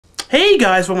Hey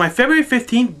guys, well, my February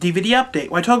 15th DVD update,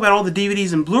 where I talk about all the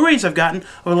DVDs and Blu-rays I've gotten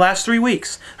over the last 3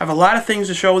 weeks. I have a lot of things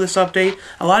to show with this update,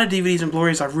 a lot of DVDs and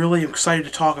Blu-rays I'm really excited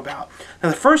to talk about. Now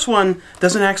the first one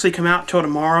doesn't actually come out until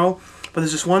tomorrow, but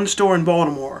there's this one store in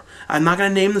Baltimore. I'm not going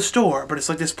to name the store, but it's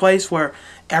like this place where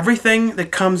everything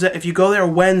that comes, if you go there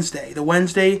Wednesday,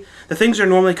 the things that are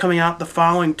normally coming out the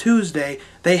following Tuesday,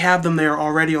 they have them there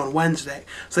already on Wednesday.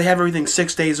 So they have everything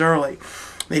 6 days early.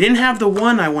 They didn't have the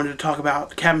one I wanted to talk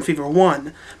about, Cabin Fever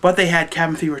 1, but they had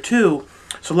Cabin Fever 2.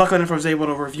 So luckily enough I was able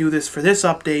to review this for this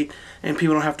update, and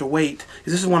people don't have to wait.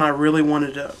 Because this is one I really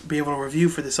wanted to be able to review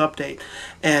for this update.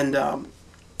 And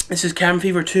this is Cabin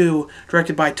Fever 2,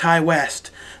 directed by Ti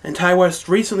West. And Ti West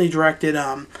recently directed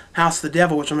House of the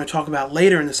Devil, which I'm going to talk about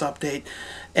later in this update.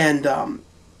 And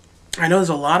I know there's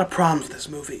a lot of problems with this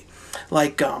movie.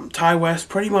 Like, Ti West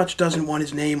pretty much doesn't want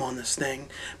his name on this thing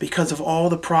because of all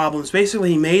the problems.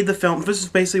 Basically, he made the film, this is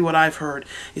basically what I've heard,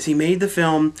 is he made the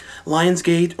film,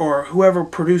 Lionsgate, or whoever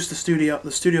produced the studio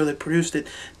that produced it,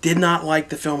 did not like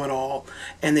the film at all.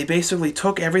 And they basically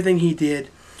took everything he did,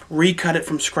 recut it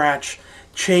from scratch,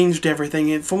 changed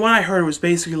everything. And from what I heard, it was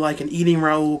basically like an Eating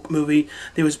Raoul movie.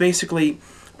 There was basically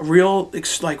a real,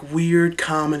 like, weird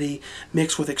comedy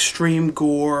mixed with extreme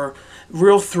gore,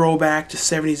 real throwback to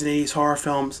 70s and 80s horror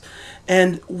films.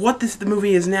 And what the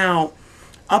movie is now,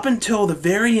 up until the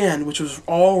very end, which was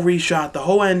all reshot, the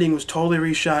whole ending was totally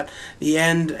reshot, the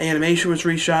end animation was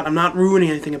reshot. I'm not ruining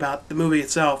anything about the movie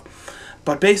itself,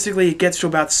 but basically it gets to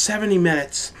about 70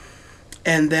 minutes,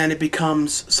 and then it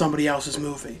becomes somebody else's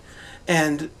movie.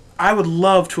 And I would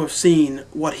love to have seen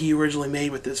what he originally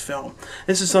made with this film.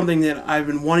 This is something that I've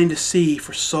been wanting to see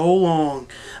for so long.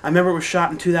 I remember it was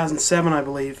shot in 2007, I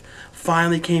believe.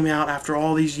 Finally came out after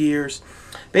all these years.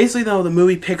 Basically, though, the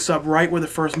movie picks up right where the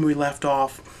first movie left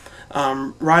off.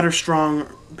 Ryder Strong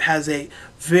has a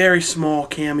very small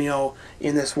cameo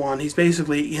in this one. He's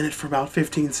basically in it for about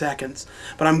 15 seconds.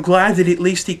 But I'm glad that at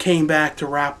least he came back to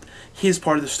wrap his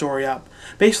part of the story up.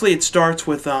 Basically, it starts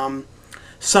with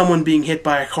someone being hit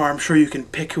by a car. I'm sure you can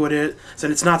pick who it is,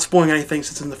 and it's not spoiling anything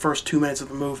since it's in the first 2 minutes of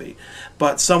the movie.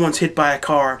 But someone's hit by a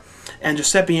car, and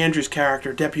Giuseppe Andrews'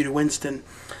 character, Deputy Winston,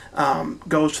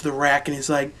 goes to the wreck, and he's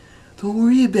like, "Don't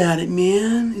worry about it,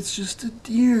 man. It's just a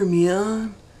deer,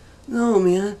 man. No,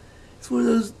 man. It's one of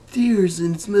those deers,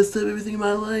 and it's messed up everything in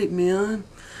my life, man."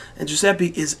 And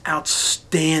Giuseppe is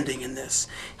outstanding in this.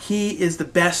 He is the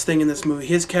best thing in this movie.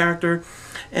 His character,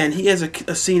 and he has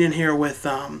a scene in here with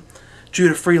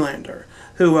Judah Friedlander,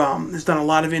 who has done a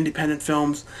lot of independent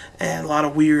films and a lot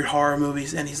of weird horror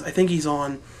movies, and I think he's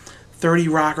on 30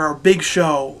 Rock, or a Big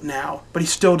Show now, but he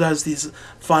still does these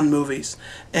fun movies.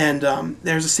 And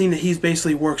there's a scene that he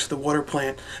basically works at the water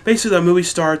plant. Basically, the movie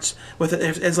starts with,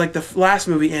 it's like the last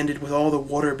movie ended with all the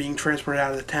water being transported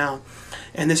out of the town.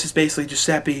 And this is basically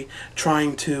Giuseppe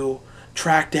trying to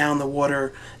track down the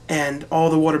water, and all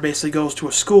the water basically goes to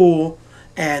a school,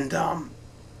 and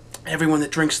everyone that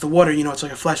drinks the water, you know, it's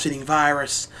like a flesh-eating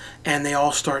virus, and they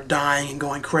all start dying and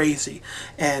going crazy.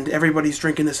 And everybody's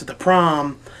drinking this at the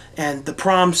prom, and the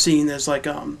prom scene, there's like,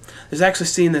 there's actually a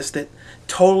scene that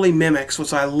totally mimics,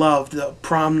 which I loved, the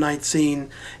prom night scene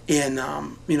in,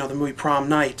 you know, the movie Prom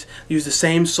Night. Used the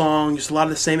same song, used a lot of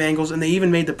the same angles, and they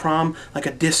even made the prom like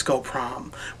a disco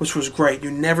prom, which was great. You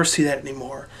never see that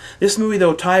anymore. This movie,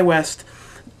 though, Ti West,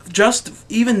 just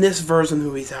even this version of the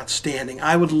movie is outstanding.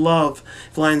 I would love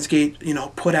if Lionsgate, you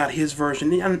know, put out his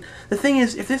version. And the thing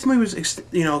is, if this movie was,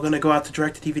 you know, going to go out to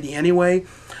direct-to-DVD anyway,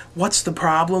 what's the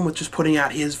problem with just putting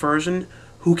out his version?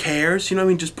 Who cares? You know what I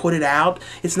mean? Just put it out.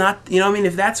 It's not, you know what I mean?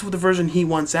 If that's the version he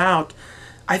wants out,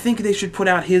 I think they should put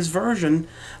out his version.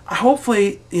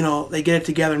 Hopefully, you know, they get it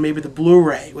together. Maybe the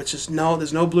Blu-ray, which is, no,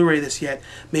 there's no Blu-ray this yet.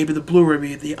 Maybe the Blu-ray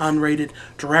be the unrated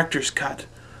director's cut.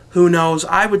 Who knows?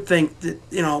 I would think that,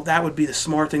 you know, that would be the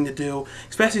smart thing to do,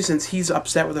 especially since he's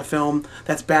upset with the film.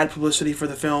 That's bad publicity for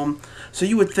the film. So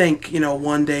you would think, you know,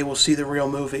 one day we'll see the real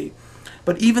movie.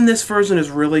 But even this version is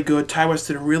really good. Ti West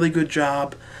did a really good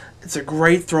job. It's a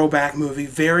great throwback movie,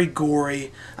 very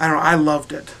gory. I don't know, I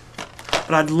loved it.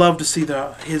 But I'd love to see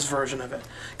his version of it,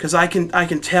 because I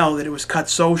can tell that it was cut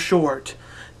so short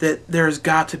that there's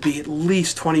got to be at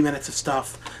least 20 minutes of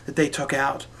stuff that they took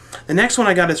out. The next one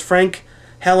I got is Frank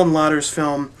Henenlotter's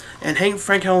film, and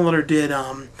Frank Henenlotter did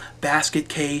Basket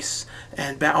Case,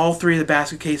 and all three of the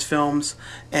Basket Case films,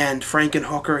 and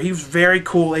Frankenhooker. He was a very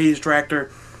cool 80s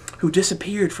director who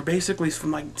disappeared for basically since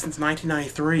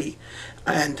 1993,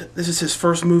 and this is his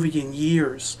first movie in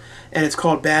years, and it's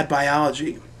called Bad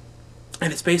Biology.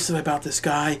 And it's basically about this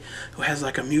guy who has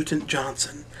like a mutant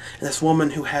Johnson, and this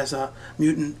woman who has a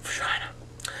mutant vagina.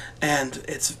 and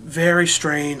it's very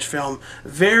strange film,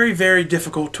 very, very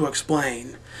difficult to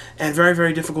explain, and very,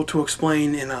 very difficult to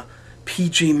explain in a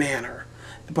PG manner.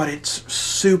 But it's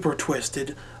super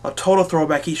twisted, a total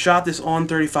throwback. He shot this on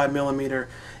 35mm.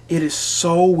 It is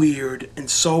so weird and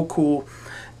so cool.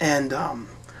 And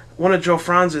one of Joe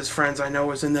Franz's friends I know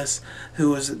was in this, there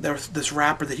was this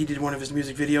rapper that he did one of his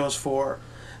music videos for,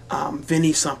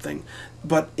 Vinnie something.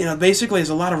 But, you know, basically there's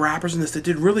a lot of rappers in this that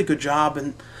did a really good job,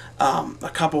 and a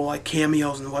couple like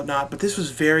cameos and whatnot. But this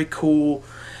was very cool,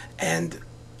 and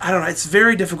I don't know, it's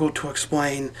very difficult to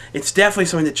explain. It's definitely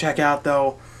something to check out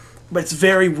though, but it's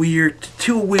very weird,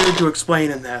 too weird to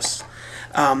explain in this.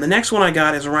 The next one I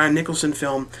got is a Ryan Nicholson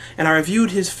film, and I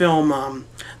reviewed his film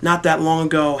not that long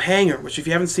ago, Hanger, which if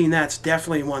you haven't seen that, it's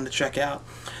definitely one to check out.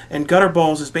 And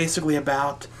Gutterballs is basically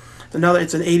about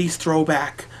it's an 80s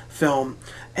throwback film,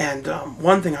 and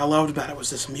one thing I loved about it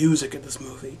was this music in this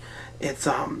movie. It's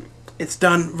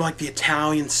done like the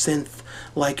Italian synth,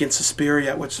 like in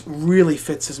Suspiria, which really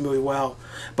fits this movie well.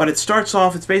 But it starts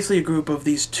off, it's basically a group of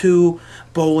these two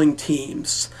bowling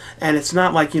teams, and it's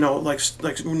not like, you know, like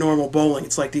normal bowling.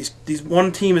 It's like these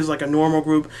one team is like a normal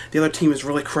group, the other team is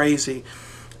really crazy,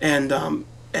 and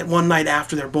at one night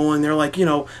after they're bowling, they're like, you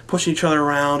know, pushing each other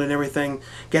around and everything,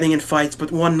 getting in fights.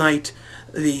 But one night,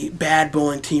 the bad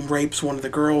bowling team rapes one of the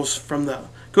girls from the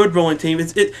good bowling team.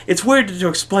 It's weird to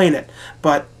explain it,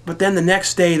 but then the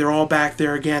next day they're all back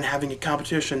there again having a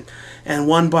competition, and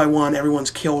one by one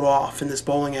everyone's killed off in this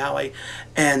bowling alley,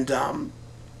 and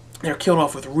they're killed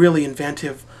off with really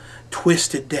inventive,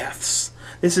 twisted deaths.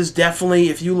 This is definitely,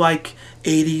 if you like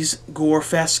 80s gore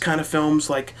fest kind of films,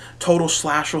 like total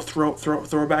slasher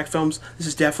throwback films, this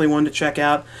is definitely one to check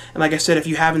out. And like I said, if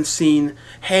you haven't seen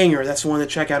Hanger, that's the one to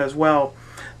check out as well.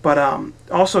 But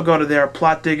also go to their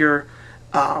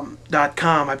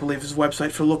plotdigger.com, I believe is his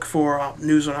website, for look for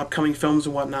news on upcoming films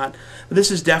and whatnot. But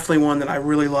this is definitely one that I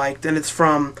really liked, and it's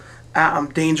from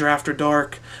Danger After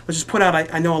Dark, which is put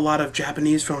out, I know a lot of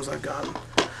Japanese films I've gotten,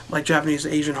 like Japanese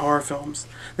Asian horror films.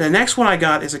 The next one I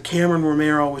got is a Cameron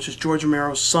Romero, which is George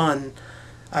Romero's son,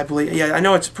 I believe. Yeah, I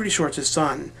know, it's pretty sure it's his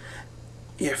son.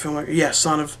 Yeah,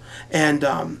 son of, and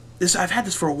this, I've had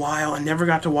this for a while. I never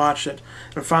got to watch it,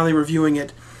 and I'm finally reviewing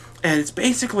it. And it's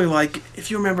basically like,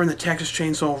 if you remember in the Texas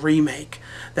Chainsaw remake,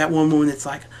 that one woman that's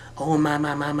like, oh my.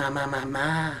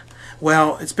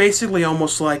 Well, it's basically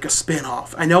almost like a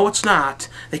spin-off. I know it's not.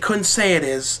 They couldn't say it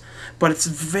is, but it's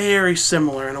very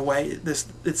similar in a way.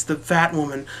 It's the fat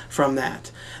woman from that.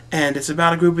 And it's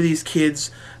about a group of these kids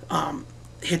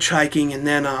hitchhiking, and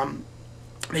then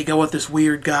they go with this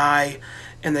weird guy,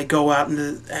 and they go out, and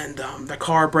the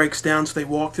car breaks down, so they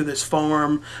walk through this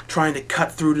farm trying to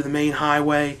cut through to the main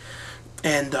highway,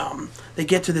 and they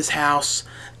get to this house,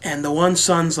 and the one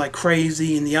son's like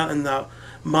crazy, and the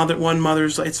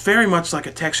mother's, it's very much like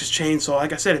a Texas Chainsaw.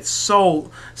 Like I said, it's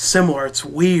so similar, it's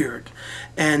weird,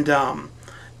 and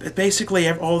basically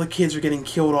all the kids are getting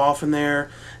killed off in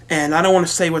there, and I don't want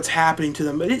to say what's happening to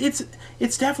them, but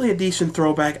it's definitely a decent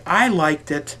throwback. I liked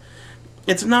it.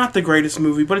 It's not the greatest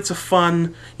movie, but it's a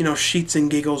fun, you know, sheets and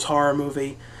giggles horror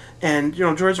movie. And, you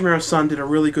know, George Romero's son did a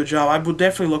really good job. I would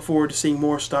definitely look forward to seeing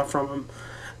more stuff from him.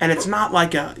 And it's not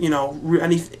like a, you know,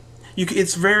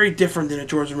 it's very different than a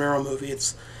George Romero movie.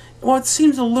 It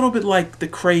seems a little bit like The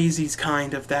Crazies,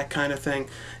 kind of, that kind of thing.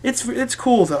 It's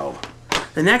cool, though.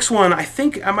 The next one, I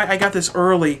think I got this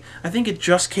early. I think it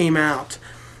just came out.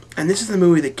 And this is the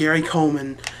movie that Gary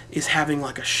Coleman is having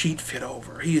like a sheet fit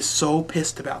over. He is so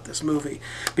pissed about this movie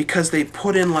because they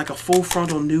put in like a full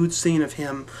frontal nude scene of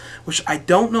him, which I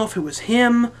don't know if it was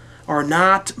him or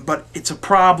not, but it's a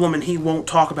problem and he won't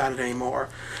talk about it anymore.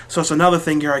 So it's another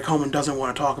thing Gary Coleman doesn't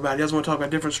want to talk about. He doesn't want to talk about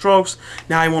Different Strokes.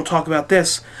 Now he won't talk about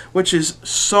this, which is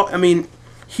so, I mean,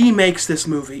 he makes this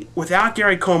movie. Without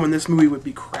Gary Coleman, this movie would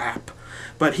be crap.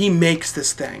 But he makes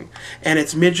this thing, and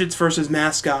it's midgets versus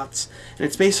mascots, and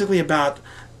it's basically about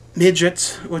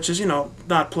midgets, which is, you know,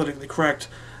 not politically correct,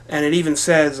 and it even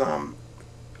says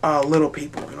little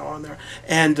people, you know, on there,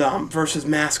 and versus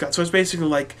mascots. So it's basically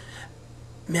like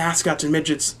mascots and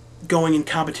midgets going in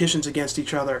competitions against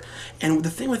each other. And the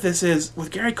thing with this is,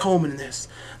 with Gary Coleman in this,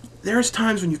 there's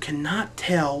times when you cannot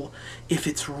tell if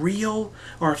it's real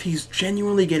or if he's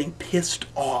genuinely getting pissed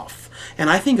off. And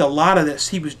I think a lot of this,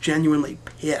 he was genuinely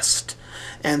pissed.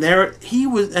 And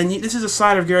this is a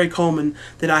side of Gary Coleman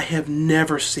that I have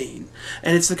never seen.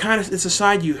 And it's a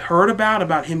side you heard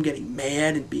about him getting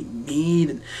mad and being mean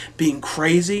and being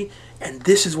crazy. And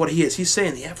this is what he is. He's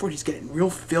saying the F word. He's getting real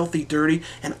filthy, dirty.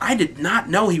 And I did not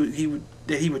know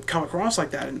that he would come across like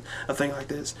that in a thing like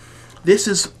this. This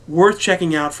is worth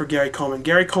checking out for Gary Coleman.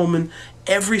 Gary Coleman,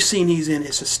 every scene he's in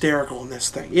is hysterical in this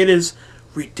thing. It is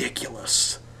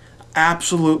ridiculous.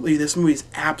 Absolutely, this movie is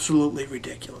absolutely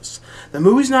ridiculous. The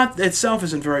movie's not itself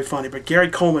isn't very funny, but Gary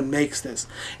Coleman makes this,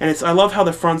 and I love how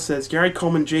the front says Gary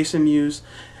Coleman, Jason Mewes,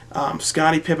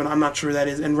 Scottie Pippen, I'm not sure who that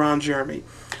is, and Ron Jeremy.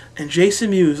 And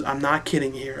Jason Mewes, I'm not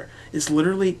kidding here, is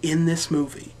literally in this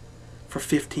movie for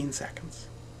 15 seconds,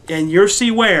 and you'll see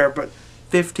where, but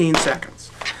 15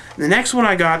 seconds. And the next one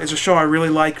I got is a show I really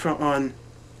like on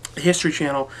History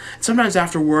Channel. And sometimes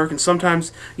after work, and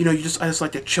sometimes I just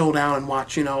like to chill down and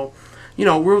watch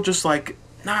real just like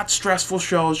not stressful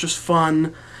shows, just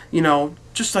fun,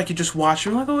 just like you just watch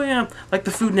them like, oh yeah, like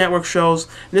the Food Network shows.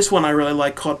 And this one I really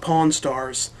like called Pawn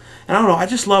Stars. And I don't know, I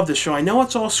just love this show. I know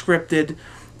it's all scripted,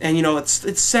 and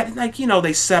it's set like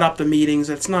they set up the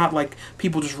meetings. It's not like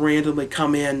people just randomly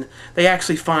come in. They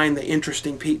actually find the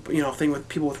interesting people, thing with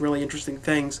people with really interesting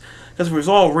things. Because if it was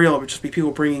all real, it would just be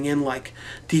people bringing in like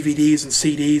DVDs and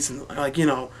CDs and like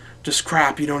just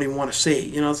crap you don't even want to see.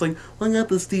 It's like, I got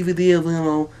this DVD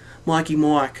of Marky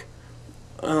Mark.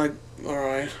 I'm like, all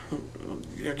right,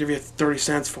 I'll give you 30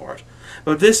 cents for it.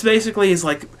 But this basically is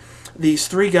like these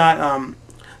three got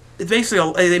it's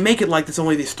basically, they make it like there's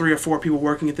only these 3 or 4 people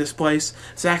working at this place.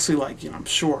 It's actually like, I'm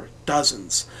sure,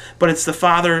 dozens. But it's the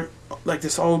father, like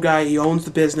this old guy, he owns the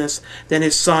business, then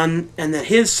his son, and then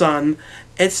his son.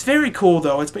 It's very cool,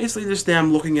 though. It's basically just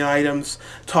them looking at items,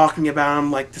 talking about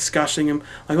them, like discussing them.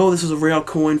 Like, oh, this is a real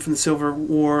coin from the Civil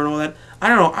War and all that. I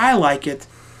don't know. I like it.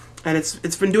 And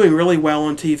it's been doing really well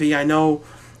on TV. I know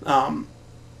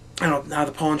now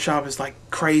the pawn shop is like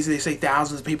crazy. They say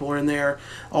thousands of people are in there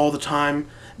all the time.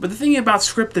 But the thing about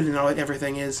scripted and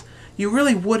everything is, you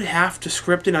really would have to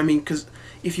script it. I mean, because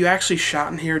if you actually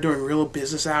shot in here during real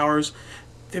business hours,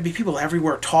 there'd be people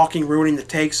everywhere talking, ruining the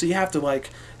takes. So you have to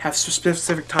like have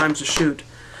specific times to shoot.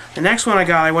 The next one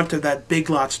I went to that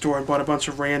Big Lot store and bought a bunch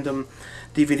of random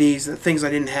DVDs, and things I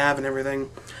didn't have and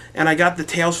everything. And I got the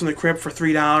Tales from the Crypt for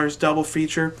 $3, double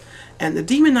feature. And the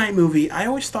Demon Knight movie, I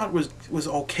always thought was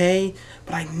okay,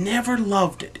 but I never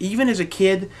loved it. Even as a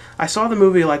kid, I saw the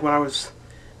movie like when I was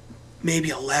maybe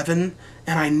 11,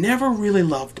 and I never really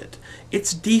loved it.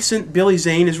 It's decent. Billy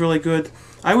Zane is really good.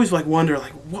 I always like wonder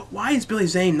like why is Billy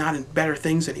Zane not in better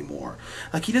things anymore?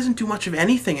 Like he doesn't do much of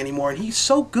anything anymore, and he's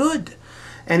so good.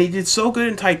 And he did so good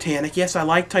in Titanic. Yes, I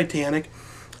like Titanic.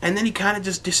 And then he kind of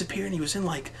just disappeared, and he was in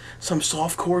like some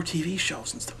softcore TV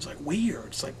shows and stuff. It was like weird.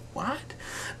 It's like what?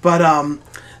 But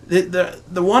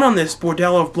the one on this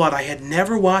Bordello of Blood I had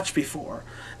never watched before.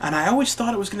 And I always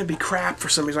thought it was going to be crap for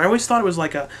some reason. I always thought it was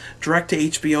like a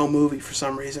direct-to-HBO movie for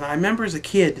some reason. I remember as a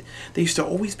kid, they used to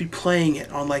always be playing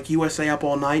it on like USA Up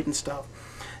All Night and stuff.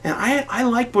 And I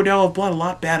like Bordello of Blood a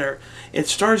lot better. It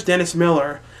stars Dennis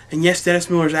Miller, and yes,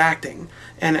 Dennis Miller's acting.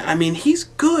 And I mean, he's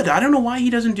good. I don't know why he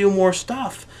doesn't do more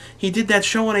stuff. He did that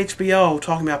show on HBO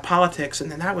talking about politics,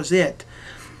 and then that was it.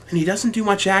 And he doesn't do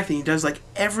much acting. He does like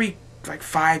every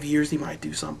 5 years he might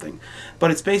do something. But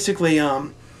it's basically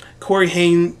Corey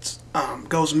Haim's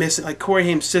goes missing. Like Corey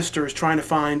Haim's sister is trying to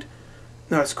find.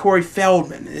 No, it's Corey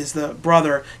Feldman is the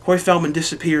brother. Corey Feldman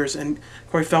disappears, and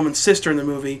Corey Feldman's sister in the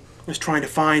movie is trying to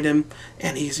find him.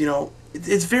 And he's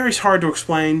it's very hard to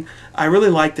explain. I really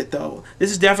liked it though.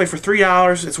 This is definitely for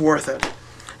 $3. It's worth it.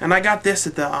 And I got this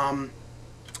at the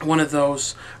one of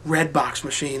those red box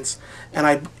machines,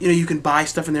 and you can buy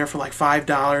stuff in there for like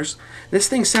 $5. This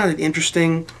thing sounded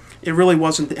interesting. It really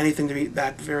wasn't anything to be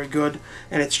that very good.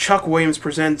 And it's Chuck Williams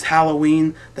Presents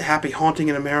Halloween, The Happy Haunting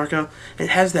in America. It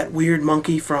has that weird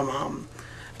monkey from,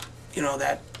 we're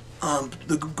the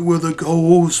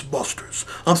Ghostbusters.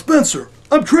 I'm Spencer.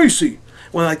 I'm Tracy.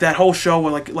 Well, like that whole show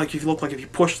where like if you look like if you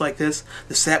pushed like this,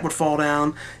 the set would fall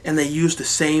down, and they used the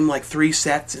same like 3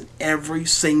 sets in every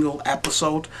single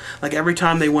episode. Like every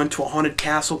time they went to a haunted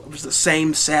castle, it was the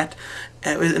same set,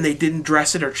 and they didn't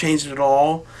dress it or change it at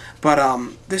all.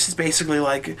 But this is basically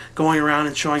like going around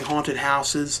and showing haunted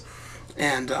houses,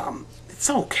 and it's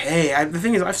okay. The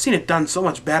thing is, I've seen it done so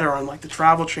much better on like the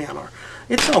Travel Channel.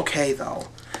 It's okay though.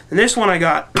 And this one I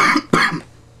got,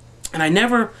 and I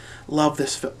never loved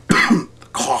this film.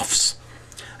 Coughs.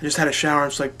 I just had a shower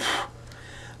and it's like,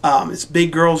 it's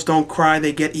Big Girls Don't Cry,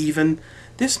 They Get Even.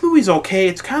 This movie's okay.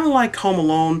 It's kind of like Home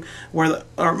Alone, or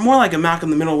more like a Malcolm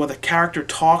in the Middle, where the character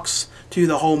talks to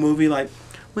the whole movie, like,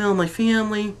 well, my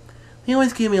family, they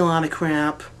always give me a lot of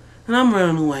crap, and I'm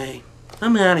running away.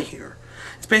 I'm out of here.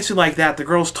 It's basically like that. The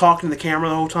girl's talking to the camera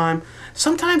the whole time.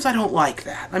 Sometimes I don't like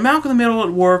that. Like Malcolm in the Middle,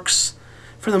 it works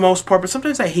for the most part, but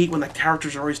sometimes I hate when the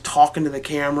characters are always talking to the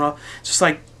camera. It's just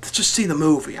like, let's just see the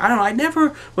movie. I don't know, I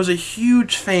never was a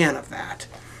huge fan of that.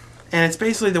 And it's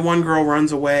basically the one girl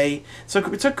runs away. So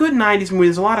it's a good 90s movie.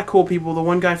 There's a lot of cool people. The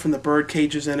one guy from the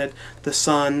Birdcage is in it, the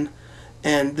son,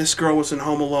 and this girl was in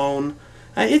Home Alone.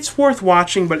 It's worth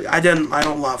watching, but I don't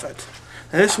love it.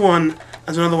 Now this one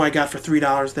is another one I got for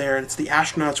 $3 there, and it's The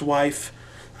Astronaut's Wife.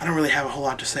 I don't really have a whole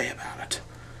lot to say about it.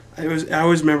 I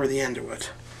always remember the end of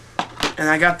it. And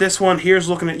I got this one, Here's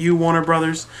Looking at You, Warner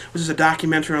Brothers, which is a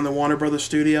documentary on the Warner Brothers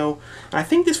studio. And I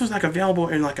think this was like available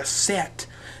in like a set.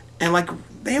 And like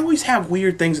they always have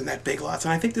weird things in that Big Lots,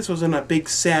 and I think this was in a big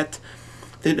set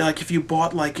that like if you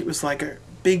bought like it was like a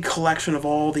big collection of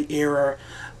all the era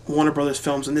Warner Brothers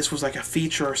films, and this was like a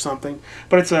feature or something.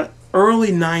 But it's a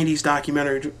early 90s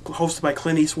documentary hosted by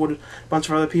Clint Eastwood, a bunch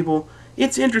of other people.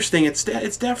 It's interesting. It's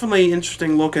definitely an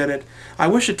interesting look at it. I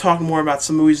wish it talked more about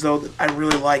some movies though that I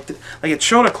really liked. Like it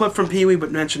showed a clip from Pee-wee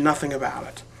but mentioned nothing about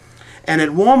it. And at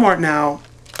Walmart now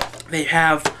they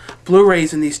have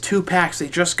Blu-rays in these 2 packs. They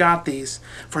just got these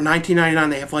for $19.99.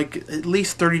 They have like at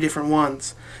least 30 different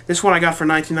ones. This one I got for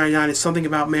 $19.99 is Something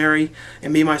About Mary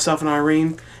and Me, Myself, and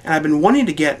Irene. And I've been wanting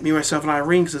to get Me, Myself, and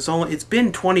Irene because it's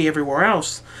been $20 everywhere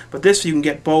else. But this you can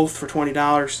get both for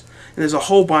 $20. And there's a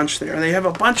whole bunch there. They have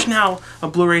a bunch now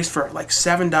of Blu-rays for like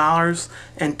 $7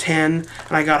 and $10. And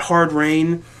I got Hard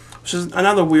Rain, which is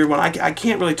another weird one. I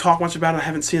can't really talk much about it. I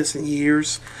haven't seen this in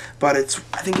years. But I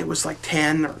think it was like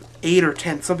 10 or 8 or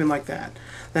 10, something like that.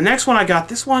 The next one I got,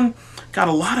 this one got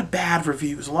a lot of bad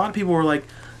reviews. A lot of people were like,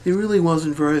 it really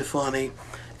wasn't very funny.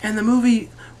 And the movie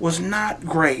was not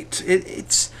great.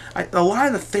 A lot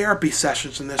of the therapy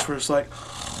sessions in this were just like,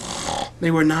 they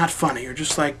were not funny. Or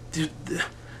just like,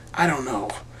 I don't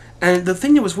know. And the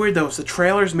thing that was weird though is the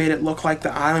trailers made it look like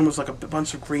the island was like a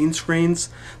bunch of green screens.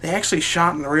 They actually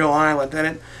shot in the real island,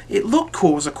 and it looked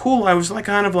cool. It was like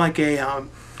kind of like a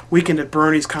Weekend at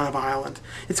Bernie's kind of island.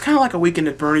 It's kind of like a Weekend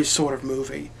at Bernie's sort of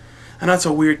movie. And that's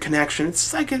a weird connection.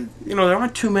 It's like, there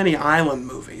aren't too many island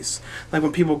movies. Like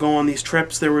when people go on these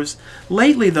trips, there was,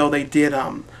 lately though, they did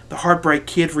the Heartbreak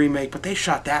Kid remake, but they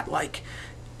shot that like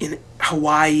in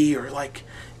Hawaii or like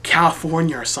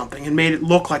California or something and made it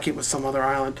look like it was some other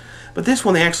island. But this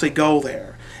one, they actually go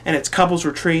there. And it's couples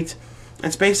retreat.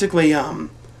 It's basically,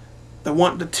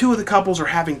 the 2 of the couples are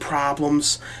having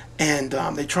problems, and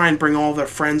they try and bring all their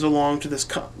friends along to this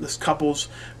couples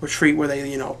retreat where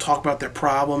they talk about their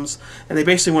problems, and they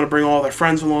basically want to bring all their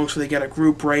friends along so they get a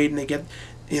group rate and they get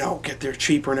there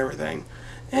cheaper and everything.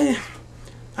 And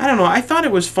I don't know. I thought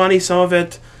it was funny. Some of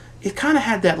it kind of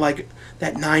had that like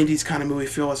that 90s kind of movie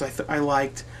feel as I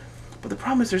liked. But the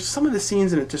problem is there's some of the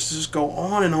scenes in it just go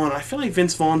on and on. I feel like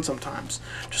Vince Vaughn sometimes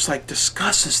just like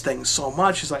discusses things so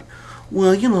much. He's like,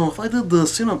 well, if I did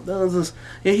this, this.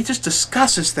 Yeah, he just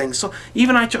discusses things. So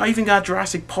I even got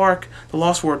Jurassic Park, The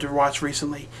Lost World to watch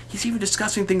recently. He's even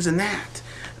discussing things in that.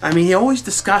 I mean, he always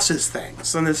discusses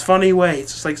things in this funny way.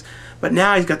 It's just like, but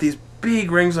now he's got these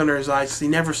big rings under his eyes. He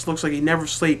looks like he never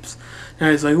sleeps.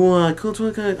 And he's like, well, I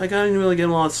didn't really get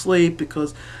a lot of sleep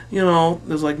because,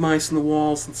 there's like mice in the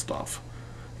walls and stuff.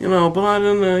 But I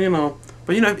didn't,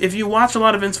 But, if you watch a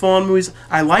lot of Vince Vaughn movies,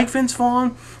 I like Vince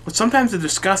Vaughn, but sometimes the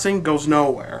discussing goes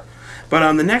nowhere.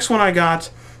 But the next one I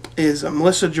got is a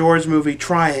Melissa George movie,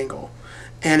 Triangle.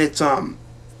 And it's,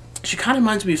 she kind of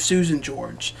reminds me of Susan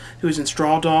George, who was in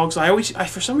Straw Dogs. I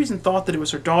for some reason thought that it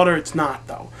was her daughter. It's not,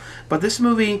 though. But this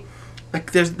movie,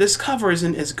 like, this cover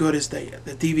isn't as good as the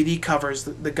DVD cover is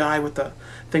the guy with the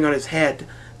thing on his head,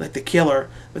 like the killer.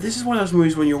 But this is one of those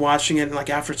movies when you're watching it, and, like,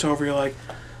 after it's over, you're like,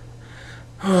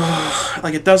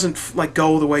 like it doesn't like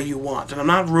go the way you want, and I'm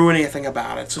not ruining anything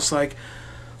about it. It's just like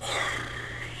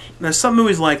there's some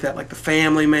movies like that, like The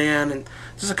Family Man, and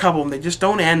just a couple of them. They just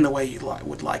don't end the way you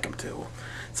would like them to.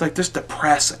 It's like just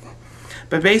depressing.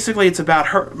 But basically, it's about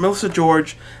her. Melissa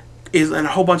George and a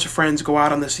whole bunch of friends go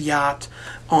out on this yacht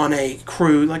on a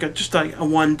cruise, like just a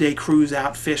one-day cruise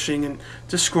out fishing and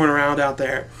just screwing around out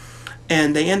there.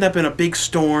 And they end up in a big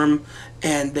storm,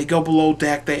 and they go below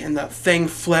deck, and the thing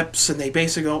flips, and they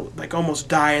basically like almost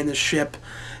die in the ship.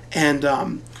 And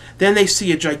then they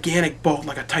see a gigantic boat,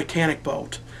 like a Titanic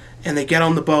boat, and they get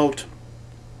on the boat,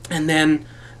 and then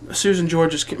Melissa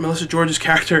George's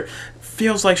character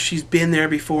feels like she's been there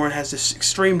before and has this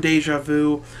extreme deja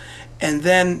vu, and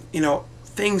then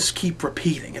things keep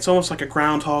repeating. It's almost like a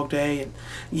Groundhog Day, and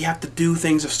you have to do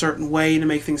things a certain way to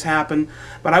make things happen.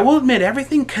 But I will admit,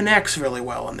 everything connects really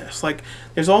well in this. Like,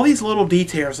 there's all these little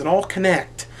details that all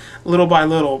connect, little by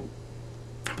little.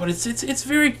 But it's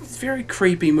very, very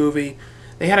creepy movie.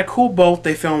 They had a cool boat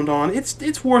they filmed on.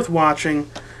 It's worth watching.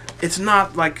 It's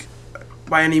not, like,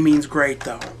 by any means great,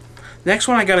 though. Next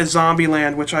one I got is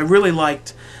Zombieland, which I really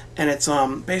liked. and it's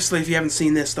basically, if you haven't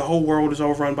seen this, the whole world is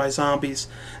overrun by zombies,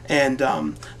 and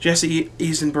Jesse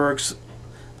Eisenberg's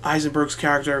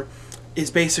character is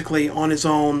basically on his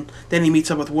own. Then he meets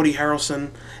up with Woody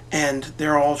Harrelson, and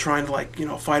they're all trying to, like,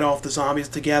 fight off the zombies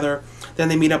together. Then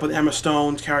they meet up with Emma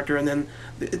Stone's character, and then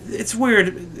it's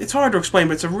weird. It's hard to explain,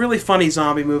 but it's a really funny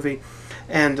zombie movie.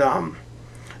 And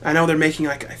I know they're making,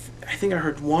 like, I think I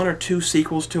heard 1 or 2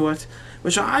 sequels to it,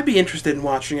 which I'd be interested in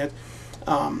watching it.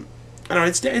 I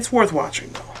don't know, it's worth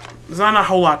watching, though. There's not a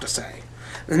whole lot to say.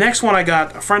 The next one I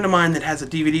got, a friend of mine that has a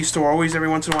DVD store always every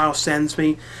once in a while sends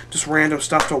me just random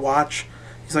stuff to watch.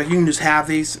 He's like, you can just have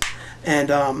these. And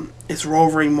it's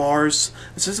Rovering Mars.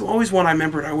 This is always one I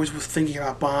remembered I always was thinking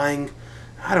about buying.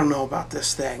 I don't know about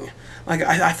this thing. Like,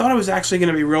 I thought it was actually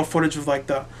going to be real footage of, like,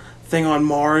 the thing on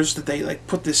Mars, that they, like,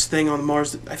 put this thing on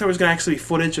Mars. I thought it was going to actually be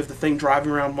footage of the thing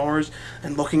driving around Mars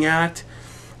and looking at it.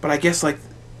 But I guess, like,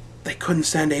 they couldn't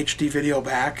send HD video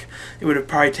back. It would have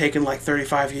probably taken like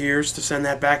 35 years to send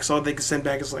that back, so all they could send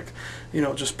back is, like,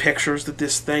 just pictures that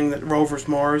this thing that rovers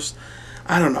Mars.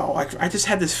 I don't know. I just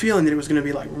had this feeling that it was going to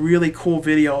be like really cool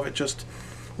video of it just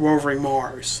rovering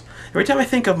Mars. Every time I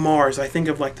think of Mars, I think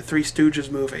of, like, the Three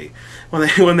Stooges movie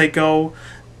when they go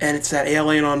and it's that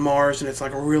alien on Mars and it's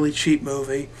like a really cheap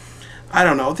movie. I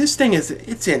don't know. This thing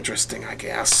it's interesting, I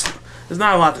guess. There's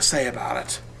not a lot to say about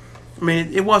it. I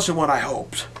mean, it wasn't what I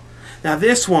hoped. Now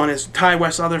this one is Ty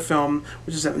West's other film,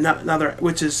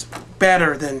 which is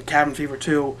better than Cabin Fever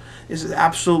 2. This is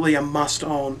absolutely a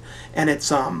must-own, and it's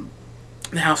The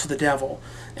House of the Devil.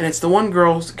 And it's the one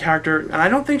girl's character, and I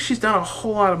don't think she's done a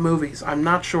whole lot of movies. I'm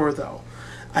not sure, though.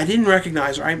 I didn't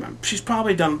recognize her. She's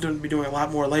probably be doing a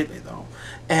lot more lately, though.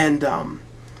 And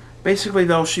basically,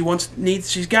 though, she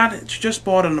just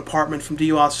bought an apartment from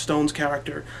D. Wallace Stone's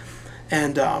character,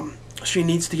 and she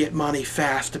needs to get money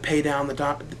fast to pay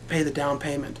the down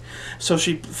payment. So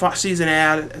she sees an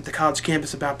ad at the college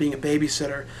campus about being a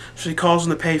babysitter. So she calls on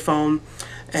the payphone,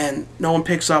 and no one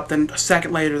picks up. Then a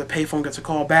second later, the payphone gets a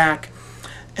call back,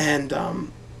 and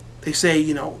they say,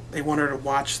 they want her to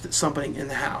watch something in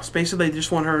the house. Basically, they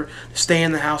just want her to stay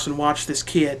in the house and watch this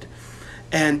kid.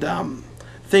 And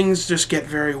things just get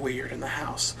very weird in the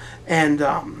house. And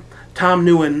Tom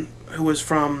Newen, who was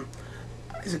from...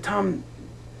 Is it Tom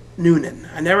Noonan?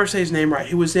 I never say his name right.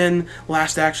 He was in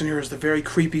Last Action Hero as the very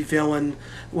creepy villain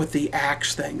with the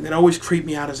axe thing that always creeped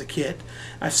me out as a kid.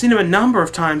 I've seen him a number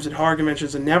of times at horror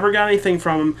conventions and never got anything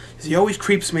from him because he always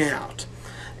creeps me out.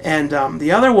 And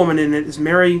the other woman in it is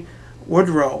Mary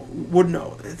Woodrow.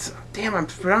 Damn, I'm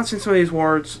pronouncing some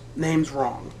of these names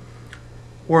wrong.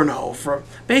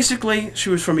 Basically, she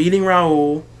was from Eating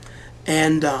Raoul,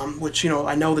 and which,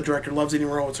 I know the director loves Eating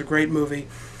Raoul. It's a great movie.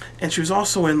 And she was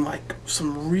also in, like,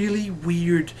 some really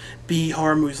weird B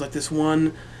horror movies, like this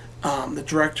one the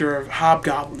director of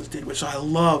Hobgoblins did, which I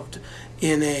loved,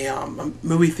 in a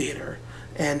movie theater.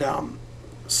 And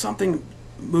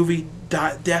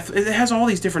Death. It has all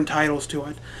these different titles to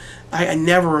it. I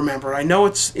never remember. I know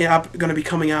it's going to be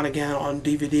coming out again on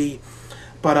DVD,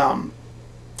 but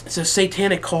it's a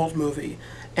satanic cult movie.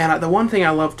 And the one thing I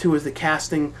love too is the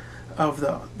casting of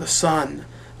the son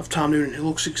of Tom Noonan, who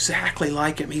looks exactly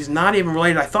like him. He's not even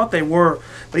related. I thought they were,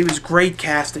 but he was great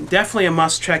casting. Definitely a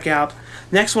must check out.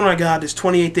 Next one I got is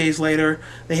 28 Days Later.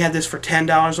 They had this for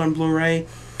 $10 on Blu-ray,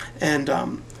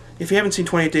 and if you haven't seen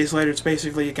 28 Days Later, it's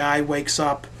basically a guy wakes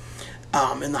up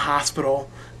in the hospital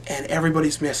and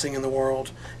everybody's missing in the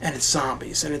world, and it's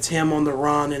zombies, and it's him on the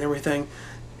run and everything.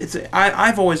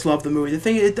 I've always loved the movie.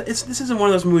 This isn't one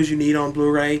of those movies you need on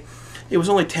Blu-ray. It was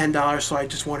only $10, so I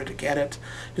just wanted to get it.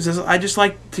 Because I just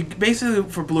like to, basically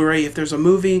for Blu-ray, if there's a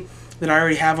movie that I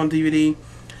already have on DVD,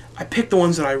 I pick the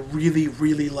ones that I really,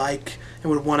 really like and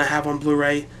would want to have on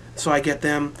Blu-ray, so I get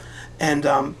them. And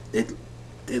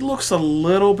it looks a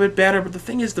little bit better, but the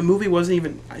thing is, the movie wasn't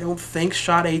even, I don't think,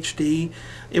 shot HD.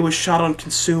 It was shot on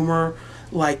consumer,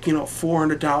 like,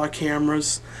 $400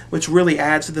 cameras, which really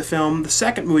adds to the film. The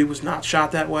second movie was not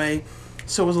shot that way,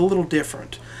 so it was a little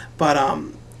different. But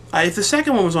if the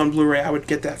second one was on Blu-ray, I would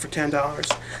get that for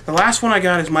 $10. The last one I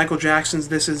got is Michael Jackson's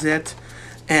This Is It,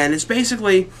 and it's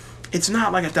basically, it's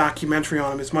not like a documentary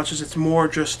on him as much as it's more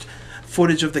just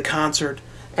footage of the concert.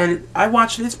 And I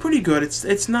watched it. It's pretty good.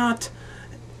 It's not,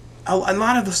 a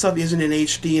lot of the stuff isn't in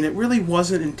HD, and it really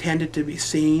wasn't intended to be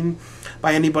seen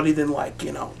by anybody than, like,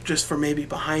 just for maybe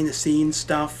behind the scenes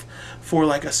stuff for,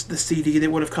 like, the CD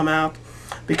that would have come out.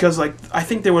 Because, like, I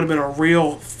think there would have been a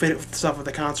real fit of stuff at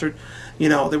the concert,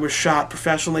 that was shot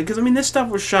professionally. Because, I mean, this stuff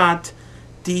was shot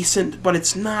decent, but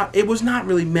it was not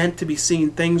really meant to be seen.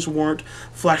 Things weren't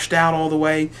fleshed out all the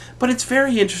way. But it's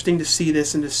very interesting to see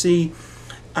this and to see,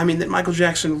 I mean, that Michael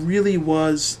Jackson really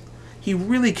was he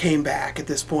really came back at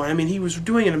this point. I mean, he was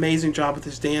doing an amazing job with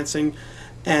his dancing,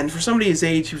 and for somebody his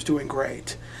age, he was doing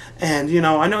great. And, you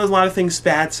know, I know there's a lot of things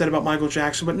bad said about Michael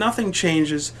Jackson, but nothing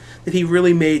changes that he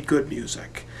really made good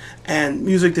music, and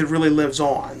music that really lives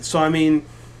on. So, I mean,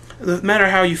 no matter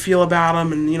how you feel about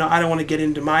him, and, you know, I don't want to get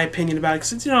into my opinion about it,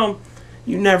 because, you know,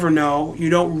 you never know.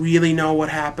 You don't really know what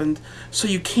happened, so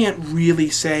you can't really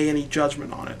say any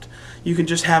judgment on it. You can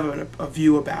just have a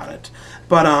view about it.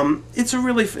 But it's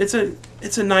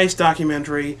a nice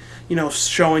documentary, you know,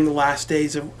 showing the last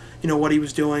days of, you know, what he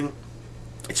was doing.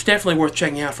 It's definitely worth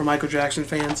checking out for Michael Jackson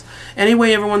fans.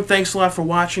 Anyway, everyone, thanks a lot for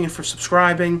watching and for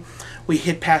subscribing. We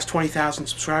hit past 20,000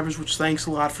 subscribers, which thanks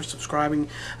a lot for subscribing.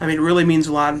 I mean, it really means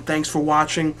a lot, and thanks for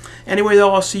watching. Anyway,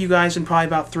 though, I'll see you guys in probably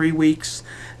about 3 weeks.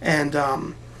 And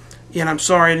I'm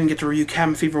sorry I didn't get to review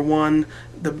Cabin Fever 1,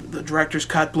 the director's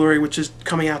cut Blu-ray, which is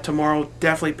coming out tomorrow.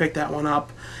 Definitely pick that one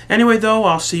up. Anyway, though,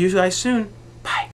 I'll see you guys soon. Bye.